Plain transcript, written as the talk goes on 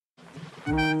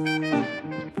Well,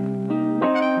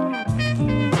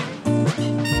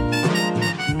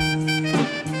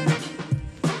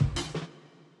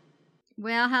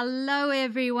 hello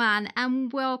everyone,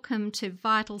 and welcome to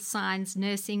Vital Signs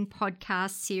Nursing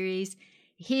podcast series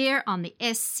here on the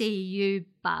SCU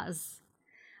Buzz.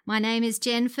 My name is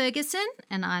Jen Ferguson,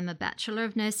 and I'm a Bachelor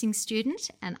of Nursing student,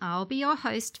 and I'll be your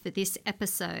host for this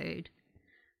episode.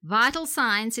 Vital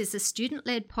Signs is a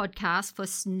student-led podcast for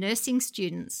nursing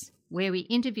students where we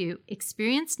interview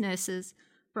experienced nurses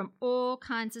from all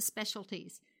kinds of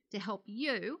specialties to help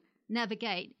you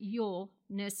navigate your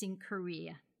nursing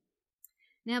career.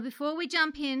 Now, before we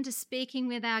jump into speaking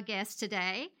with our guest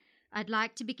today, I'd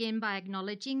like to begin by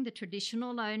acknowledging the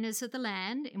traditional owners of the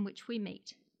land in which we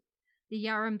meet, the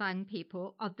Yarrumbung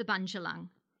people of the Bundjalung,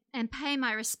 and pay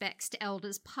my respects to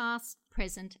elders past,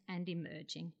 present, and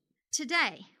emerging.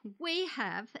 Today, we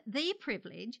have the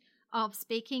privilege of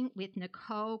speaking with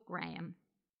Nicole Graham.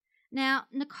 Now,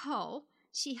 Nicole,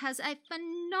 she has a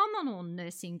phenomenal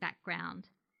nursing background,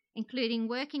 including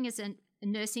working as a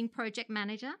nursing project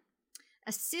manager,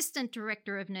 Assistant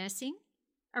Director of Nursing,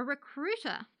 a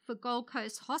recruiter for Gold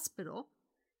Coast Hospital,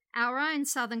 our own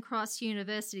Southern Cross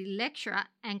University lecturer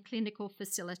and clinical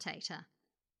facilitator,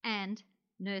 and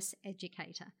nurse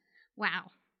educator.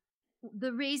 Wow.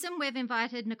 The reason we've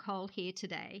invited Nicole here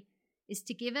today is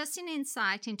to give us an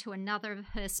insight into another of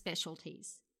her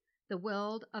specialties, the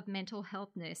world of mental health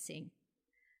nursing.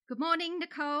 Good morning,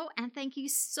 Nicole, and thank you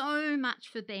so much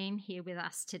for being here with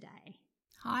us today.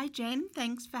 Hi, Jen.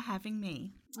 Thanks for having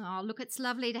me. Oh, look, it's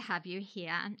lovely to have you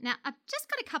here. Now, I've just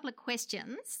got a couple of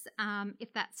questions,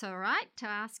 if that's all right, to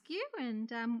ask you, and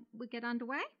we'll get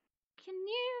underway. Can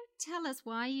you tell us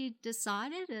why you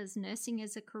decided as nursing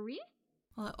as a career?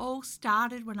 Well, it all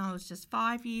started when I was just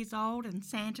 5 years old and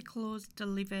Santa Claus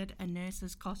delivered a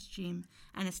nurse's costume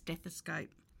and a stethoscope.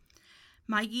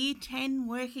 My Year 10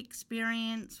 work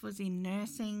experience was in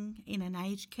nursing in an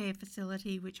aged care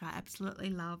facility, which I absolutely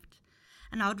loved.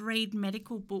 And I'd read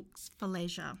medical books for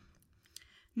leisure.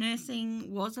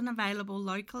 Nursing wasn't available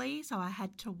locally, so I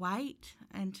had to wait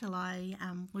until I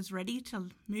was ready to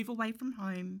move away from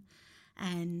home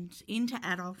and into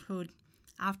adulthood.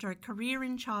 After a career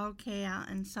in childcare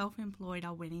and self-employed, I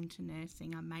went into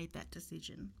nursing. I made that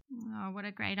decision. Oh, what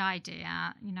a great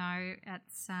idea. You know,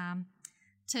 it's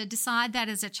to decide that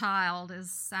as a child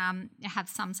is have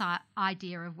some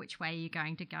idea of which way you're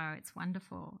going to go. It's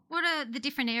wonderful. What are the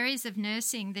different areas of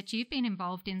nursing that you've been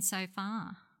involved in so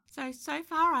far? So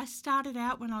far I started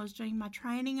out when I was doing my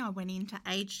training. I went into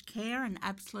aged care and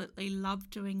absolutely loved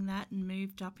doing that and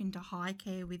moved up into high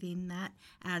care within that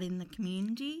out in the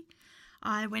community.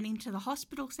 I went into the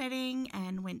hospital setting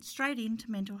and went straight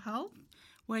into mental health,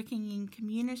 working in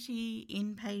community,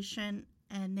 inpatient,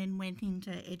 and then went into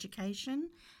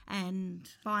education and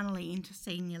finally into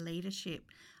senior leadership.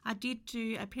 I did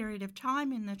do a period of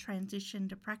time in the transition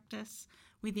to practice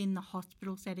within the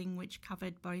hospital setting, which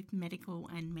covered both medical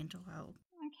and mental health.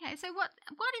 Okay, so what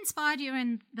inspired you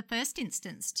in the first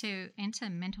instance to enter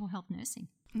mental health nursing?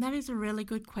 That is a really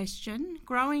good question.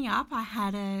 Growing up, I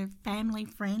had a family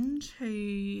friend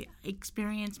who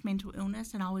experienced mental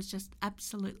illness, and I was just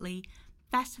absolutely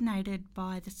fascinated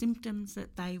by the symptoms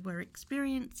that they were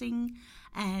experiencing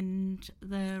and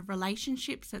the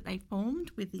relationships that they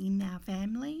formed within our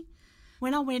family.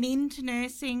 When I went into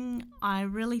nursing, I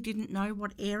really didn't know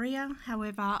what area.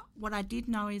 However, what I did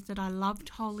know is that I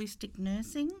loved holistic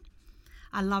nursing.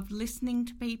 I loved listening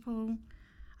to people.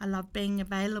 I loved being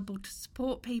available to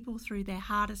support people through their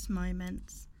hardest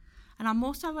moments. And I'm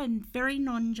also a very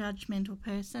non-judgmental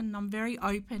person. I'm very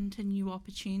open to new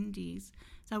opportunities.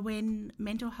 So when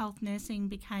mental health nursing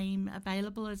became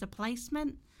available as a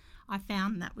placement, I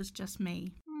found that was just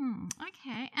me.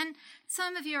 Okay. And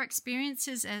some of your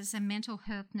experiences as a mental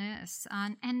health nurse,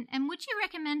 and would you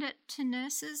recommend it to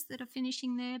nurses that are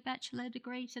finishing their bachelor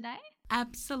degree today?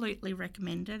 Absolutely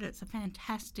recommend it. It's a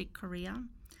fantastic career.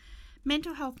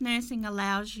 Mental health nursing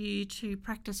allows you to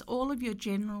practice all of your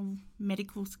general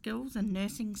medical skills and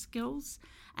nursing skills,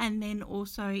 and then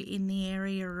also in the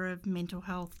area of mental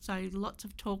health. So lots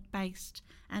of talk-based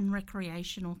and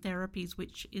recreational therapies,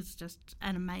 which is just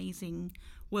an amazing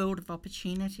world of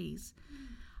opportunities.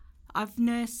 I've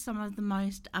nursed some of the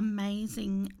most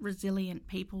amazing, resilient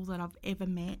people that I've ever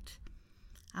met.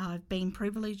 I've been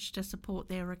privileged to support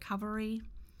their recovery.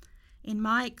 In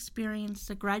my experience,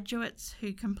 the graduates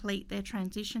who complete their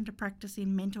transition to practice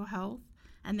in mental health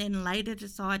and then later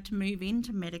decide to move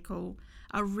into medical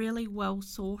are really well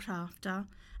sought after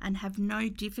and have no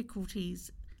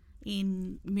difficulties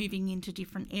in moving into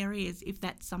different areas if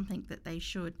that's something that they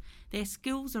should. Their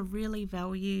skills are really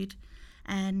valued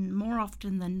And more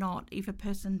often than not, if a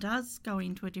person does go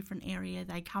into a different area,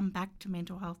 they come back to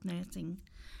mental health nursing.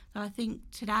 So I think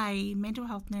today mental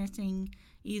health nursing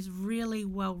is really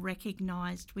well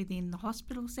recognised within the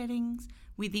hospital settings,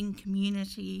 within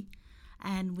community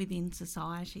and within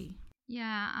society.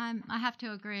 Yeah, I have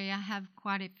to agree. I have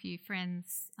quite a few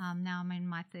friends, now I'm in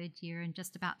my third year and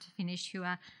just about to finish, who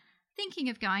are thinking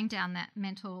of going down that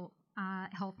mental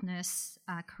health nurse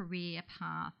career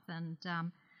path.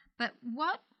 But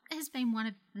what has been one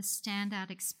of the standout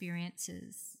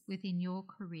experiences within your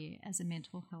career as a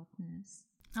mental health nurse?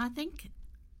 I think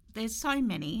there's so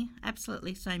many,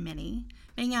 absolutely so many.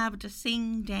 Being able to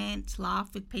sing, dance,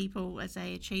 laugh with people as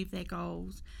they achieve their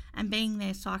goals and being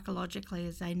there psychologically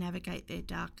as they navigate their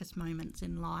darkest moments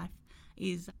in life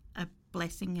is a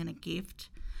blessing and a gift.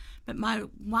 But my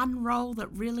one role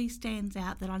that really stands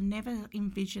out that I never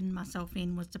envisioned myself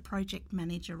in was the project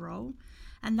manager role,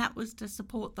 and that was to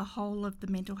support the whole of the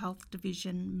mental health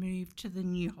division move to the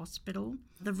new hospital.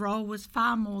 The role was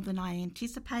far more than I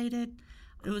anticipated.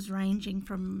 It was ranging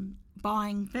from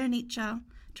buying furniture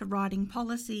to writing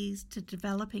policies to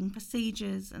developing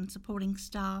procedures and supporting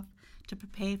staff to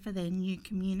prepare for their new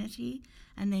community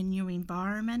and their new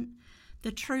environment.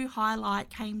 The true highlight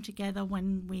came together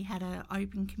when we had an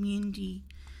open community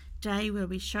day where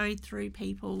we showed through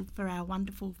people for our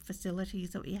wonderful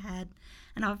facilities that we had.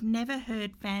 And I've never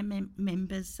heard family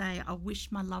members say, I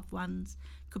wish my loved ones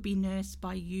could be nursed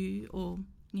by you or,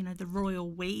 the royal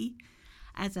we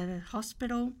as a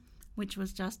hospital, which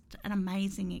was just an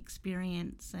amazing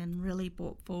experience and really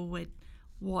brought forward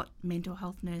what mental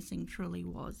health nursing truly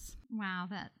was. Wow,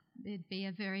 it'd be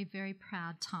a very, very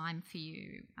proud time for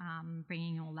you,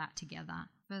 bringing all that together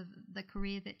for the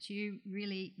career that you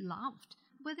really loved.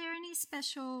 Were there any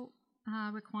special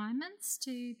requirements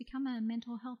to become a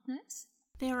mental health nurse?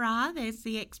 There's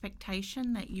the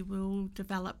expectation that you will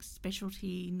develop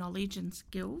specialty knowledge and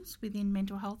skills within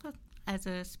mental health as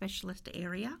a specialist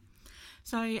area.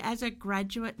 So as a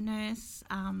graduate nurse,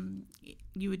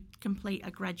 you would complete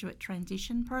a graduate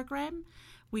transition program,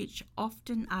 which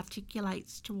often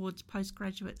articulates towards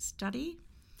postgraduate study.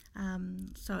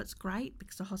 So it's great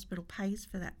because the hospital pays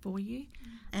for that for you.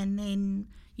 And then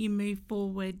you move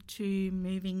forward to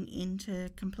moving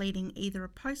into completing either a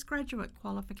postgraduate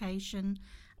qualification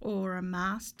or a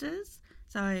master's.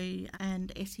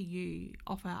 And SEU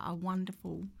offer a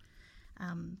wonderful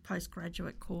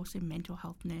postgraduate course in mental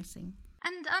health nursing.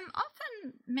 And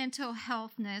often mental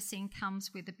health nursing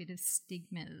comes with a bit of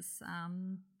stigmas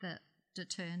that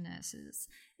deter nurses.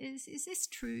 Is this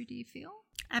true, do you feel?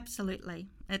 Absolutely.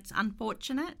 It's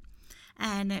unfortunate,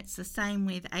 and it's the same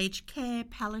with aged care,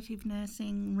 palliative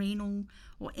nursing, renal,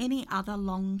 or any other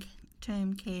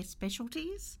long-term care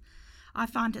specialties. I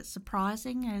find it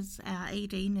surprising as our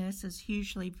ED nurses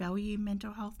hugely value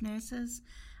mental health nurses.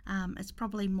 It's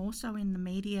probably more so in the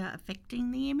media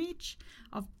affecting the image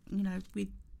of, with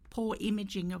poor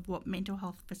imaging of what mental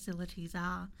health facilities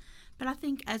are. But I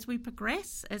think as we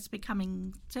progress, it's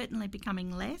certainly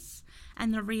becoming less.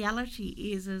 And the reality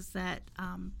is that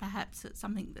perhaps it's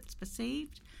something that's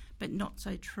perceived, but not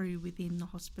so true within the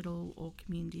hospital or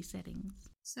community settings.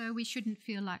 So we shouldn't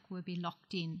feel like we'll be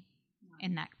locked in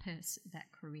that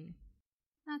career.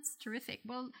 That's terrific.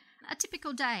 Well, a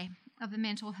typical day of a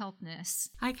mental health nurse.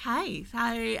 Okay,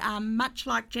 so much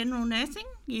like general nursing,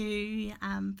 you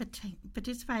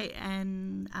participate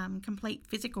and complete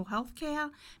physical health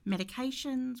care,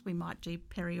 medications, we might do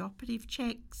perioperative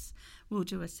checks, we'll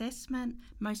do assessment.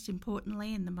 Most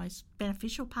importantly, and the most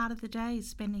beneficial part of the day is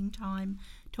spending time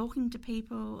talking to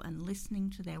people and listening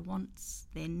to their wants,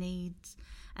 their needs,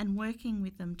 and working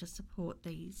with them to support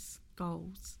these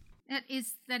goals.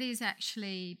 That is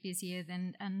actually busier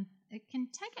and it can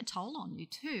take a toll on you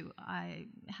too.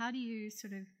 How do you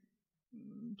sort of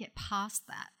get past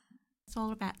that? It's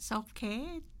all about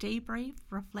self-care, debrief,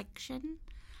 reflection.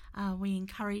 We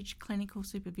encourage clinical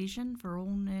supervision for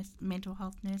all mental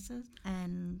health nurses,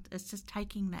 and it's just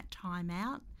taking that time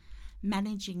out,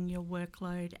 managing your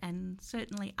workload, and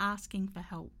certainly asking for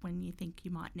help when you think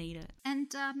you might need it. And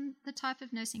the type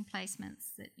of nursing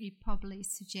placements that you probably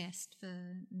suggest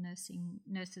for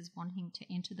nurses wanting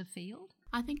to enter the field?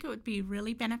 I think it would be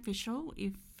really beneficial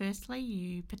if firstly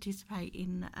you participate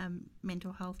in a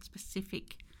mental health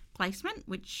specific placement,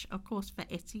 which of course for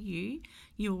SEU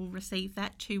you'll receive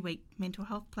that 2-week mental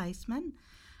health placement.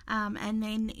 And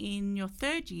then in your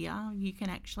third year, you can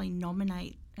actually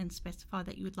nominate and specify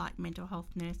that you would like mental health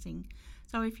nursing.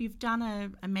 So if you've done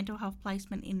a mental health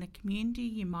placement in the community,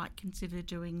 you might consider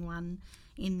doing one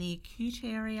in the acute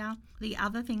area. The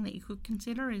other thing that you could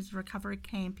consider is recovery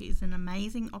camp is an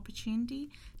amazing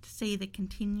opportunity to see the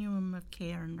continuum of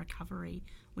care and recovery,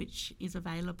 which is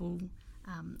available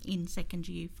in second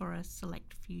year for a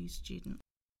select few students.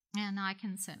 And I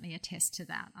can certainly attest to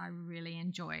that. I really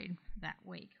enjoyed that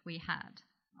week we had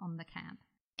on the camp.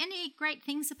 Any great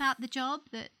things about the job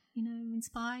that,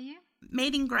 inspire you?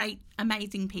 Meeting great,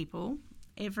 amazing people.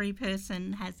 Every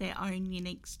person has their own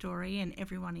unique story and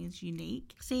everyone is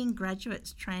unique. Seeing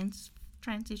graduates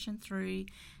transition through,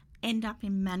 end up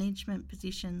in management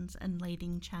positions and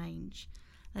leading change.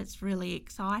 That's really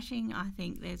exciting. I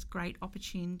think there's great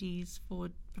opportunities for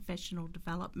professional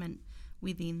development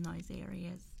within those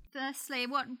areas. Firstly,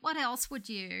 what else would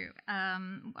you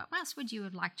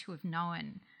have liked to have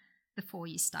known before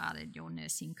you started your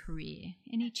nursing career?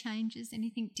 Any changes,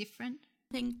 anything different?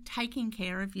 I think taking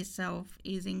care of yourself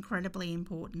is incredibly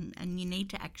important, and you need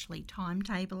to actually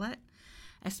timetable it,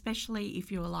 especially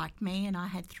if you're like me and I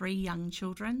had 3 young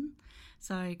children.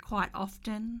 So quite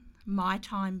often my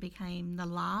time became the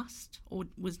last or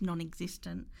was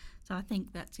non-existent. So I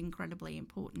think that's incredibly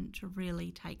important to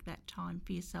really take that time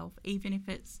for yourself, even if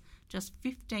it's just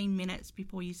 15 minutes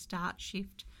before you start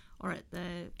shift or at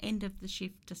the end of the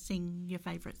shift to sing your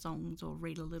favourite songs or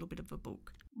read a little bit of a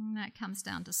book. And that comes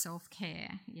down to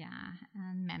self-care,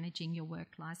 and managing your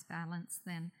work-life balance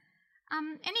then.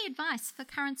 Any advice for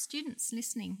current students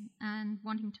listening and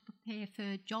wanting to prepare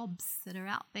for jobs that are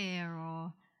out there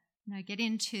or get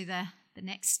into the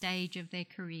next stage of their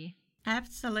career?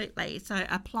 Absolutely. So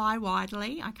apply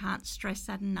widely. I can't stress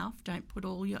that enough. Don't put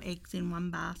all your eggs in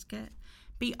one basket.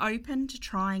 Be open to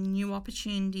trying new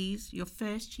opportunities. Your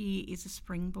first year is a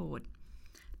springboard.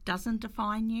 Doesn't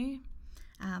define you.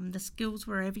 The skills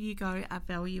wherever you go are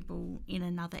valuable in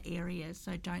another area,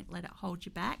 so don't let it hold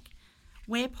you back.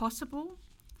 Where possible,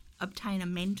 obtain a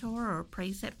mentor or a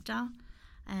preceptor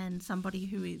and somebody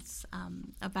who is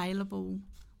available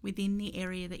within the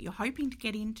area that you're hoping to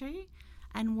get into,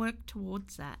 and work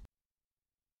towards that.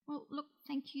 Well, look,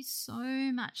 thank you so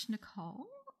much, Nicole,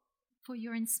 for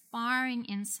your inspiring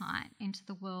insight into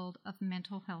the world of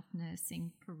mental health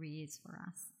nursing careers for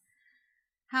us.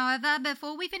 However,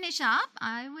 before we finish up,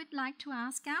 I would like to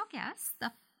ask our guests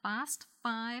the Fast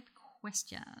 5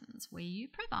 questions where you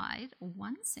provide a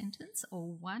 1-sentence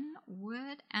or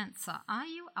 1-word answer. Are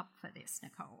you up for this,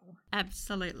 Nicole?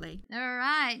 Absolutely. All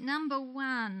right, number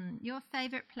 1, your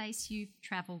favourite place you've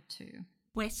travelled to?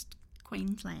 West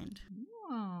Queensland.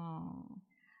 Oh.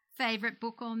 Favourite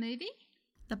book or movie?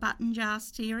 The Button Jar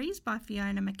series by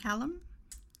Fiona McCallum.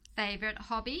 Favourite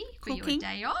hobby for Cooking.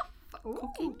 your day off?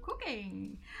 Ooh,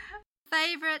 cooking.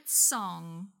 Favourite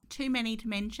song? Too many to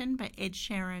mention, but Ed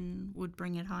Sheeran would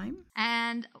bring it home.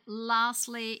 And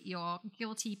lastly, your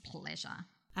guilty pleasure?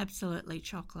 Absolutely,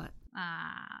 chocolate.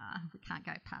 We can't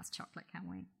go past chocolate, can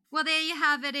we? Well, there you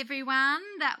have it, everyone.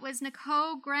 That was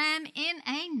Nicole Graham in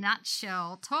a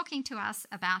nutshell, talking to us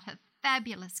about her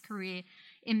fabulous career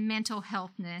in mental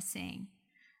health nursing.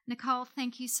 Nicole,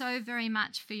 thank you so very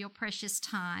much for your precious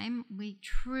time. We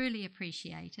truly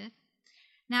appreciate it.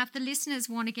 Now, if the listeners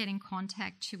want to get in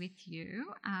contact with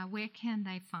you, where can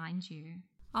they find you?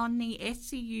 On the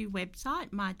SCU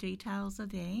website, my details are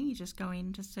there. You just go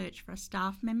in to search for a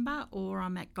staff member, or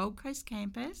I'm at Gold Coast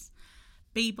campus,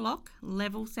 B Block,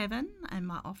 level 7, and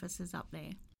my office is up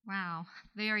there. Wow,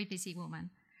 very busy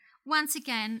woman. Once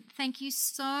again, thank you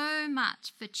so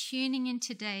much for tuning in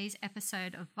today's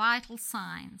episode of Vital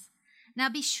Signs. Now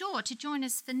be sure to join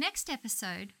us for next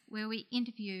episode where we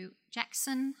interview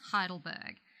Jackson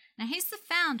Heidelberg. Now he's the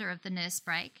founder of the Nurse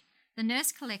Break, the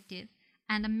Nurse Collective,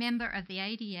 and a member of the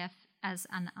ADF as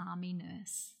an Army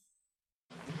nurse.